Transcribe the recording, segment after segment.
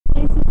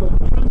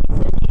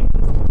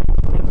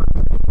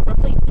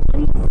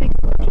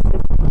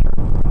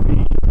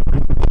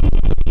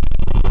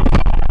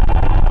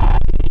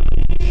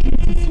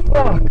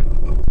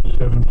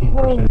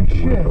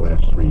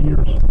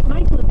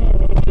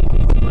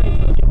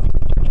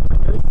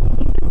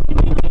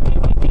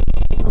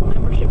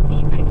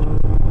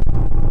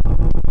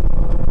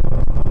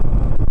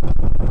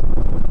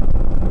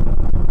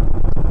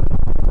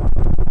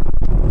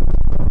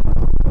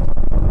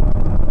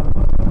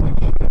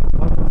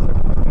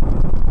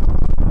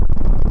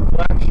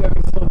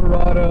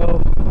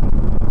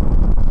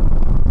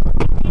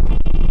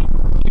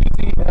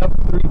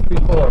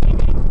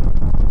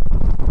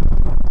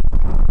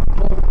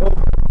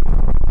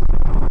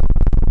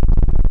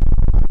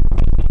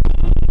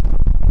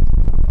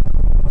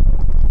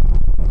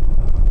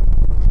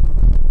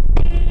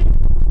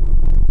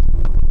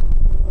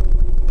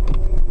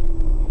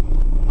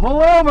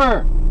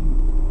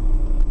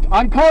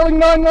I'm calling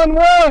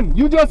 911.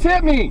 You just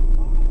hit me.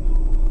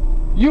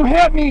 You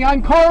hit me.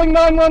 I'm calling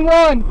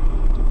 911.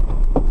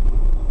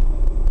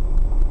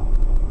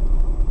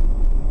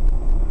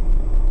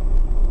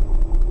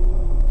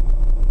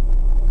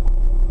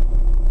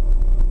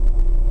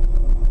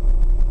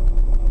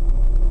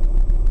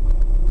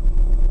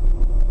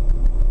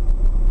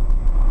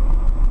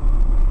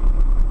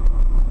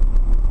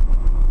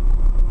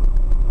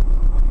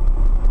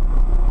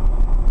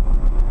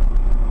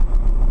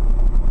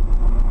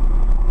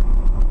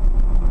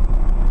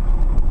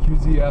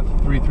 QZF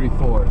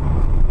 334.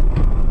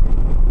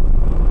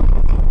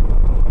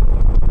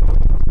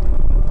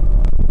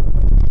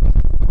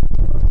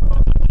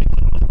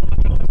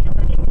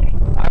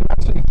 I'm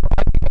actually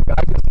driving. A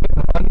guy just hit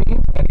and run me,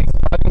 and he's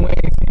driving away.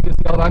 He just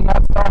yelled, "I'm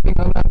not stopping!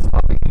 I'm not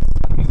stopping!"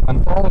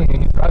 I'm following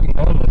him. He's driving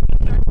normally.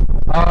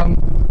 I'm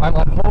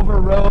on Hover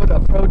Road,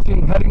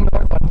 heading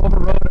north on Hover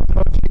Road,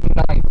 approaching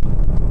 9th.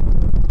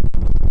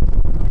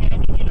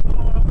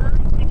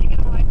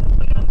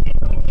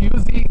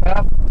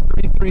 QZF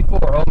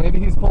 334. Oh, maybe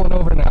he's pulling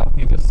over now.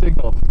 He just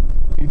signaled.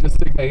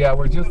 Yeah,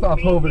 we're just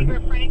off Hover.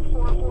 Zebra Frank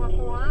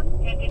 444.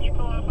 And did you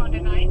pull off onto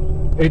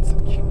 9th?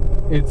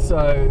 It's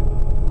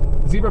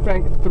Zebra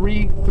Frank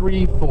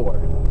 334.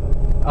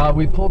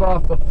 We pulled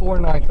off before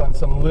 9th on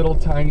some little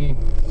tiny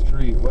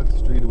street. What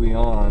street are we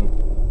on?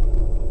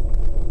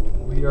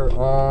 We are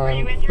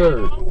on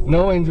 3rd.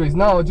 No injuries.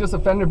 No, just a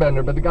fender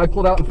bender. But the guy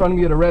pulled out in front of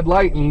me at a red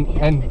light,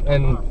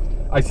 and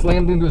I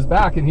slammed into his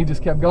back, and he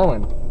just kept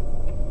going.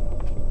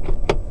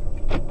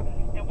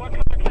 And what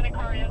color kind of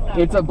car is that?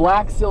 It's a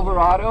black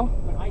Silverado.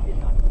 But I did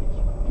not hit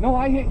you. No,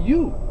 I hit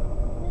you.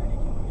 Where did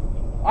you hit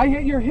me? I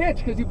hit your hitch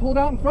because you pulled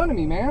out in front of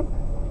me, man.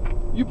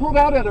 You pulled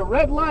out at a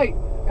red light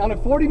on a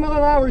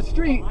 40-mile-an-hour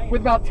street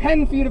with about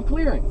 10 feet of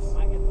clearance.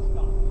 I had to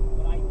stop.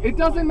 But I It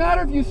doesn't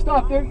matter if you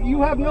stop there.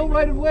 You have no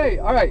right of way.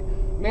 All right,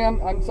 ma'am,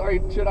 I'm sorry.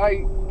 Should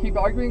I keep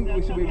arguing?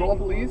 Should we roll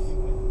police?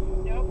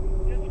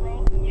 Nope, just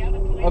roll. Yeah, the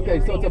police. Okay,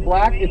 so it's a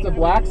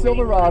black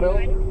Silverado.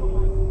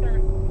 Sir,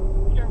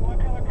 what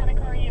color kind of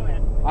car are you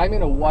in? I'm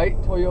in a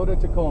white Toyota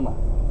Tacoma.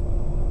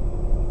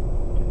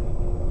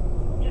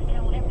 Just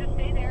tell him to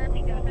stay there. If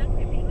he doesn't,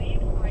 if he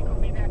leaves, I call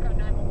me back on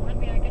 911.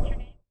 May I get your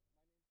name?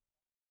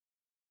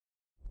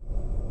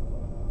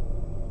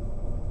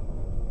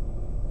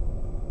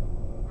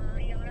 We're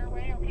already on our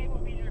way. Okay,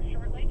 we'll be there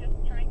shortly. Just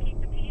try and keep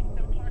the peace.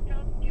 Don't talk to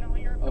him. Get all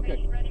your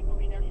information ready. We'll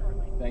be there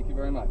shortly. Thank you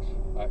very much.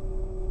 All right.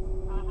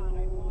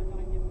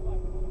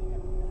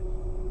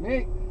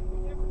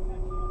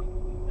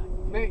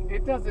 Mate,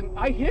 it doesn't.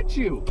 I hit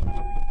you.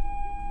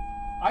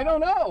 I don't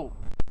know.